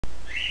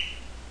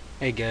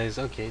Hey guys,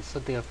 okay,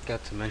 something I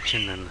forgot to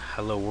mention in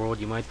Hello World.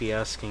 You might be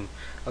asking,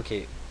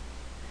 okay,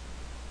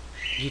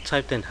 you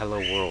typed in Hello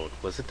World.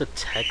 Was it the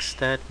text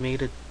that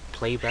made it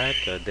playback?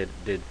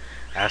 Did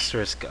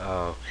asterisk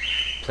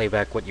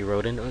playback what you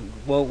wrote in?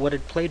 Well, what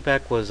it played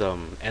back was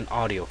an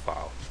audio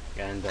file,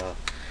 and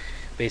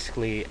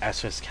basically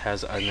asterisk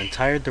has an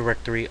entire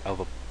directory of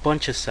a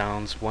bunch of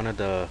sounds. One of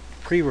the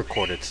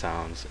pre-recorded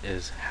sounds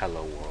is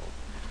Hello World.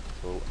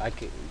 So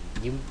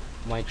you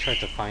might try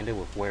to find it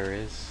with where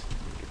is.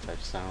 You can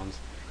type sounds.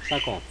 It's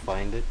not gonna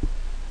find it.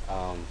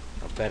 A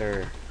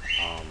better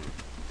um,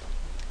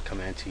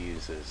 command to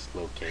use is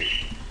locate.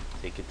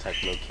 So you can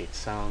type locate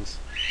sounds,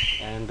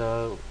 and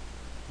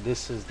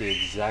this is the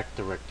exact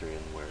directory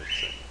and where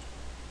it's in.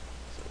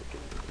 So we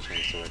can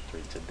change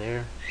directory to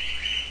there,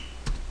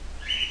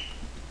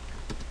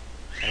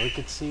 and we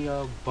can see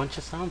a bunch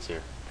of sounds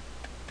here.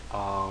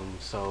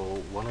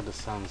 So one of the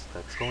sounds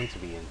that's going to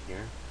be in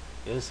here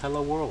is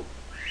Hello World.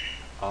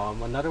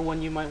 Another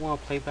one you might want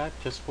to play back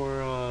just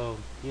for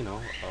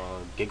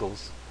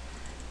giggles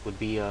would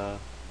be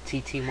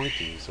TT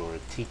Monkeys or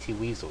TT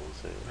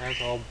Weasels. It has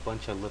a whole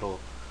bunch of little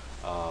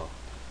uh,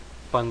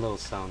 fun little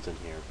sounds in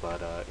here.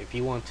 But if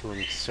you want to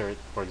insert,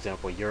 for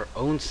example, your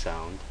own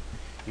sound,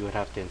 you would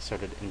have to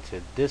insert it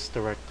into this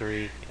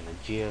directory in a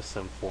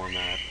GSM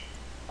format.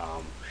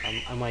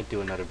 I might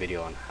do another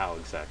video on how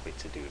exactly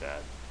to do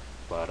that.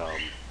 But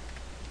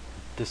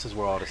this is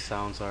where all the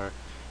sounds are.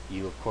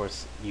 You of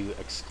course you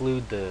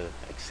exclude the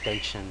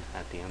extension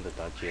at the end of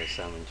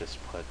 .gsm and just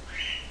put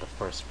the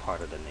first part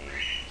of the name.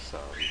 So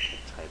you can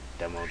type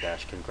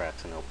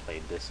demo-congrats and it'll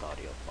play this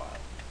audio file.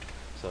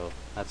 So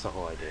that's the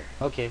whole idea.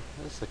 Okay,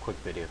 this is a quick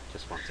video.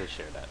 Just wanted to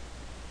share that.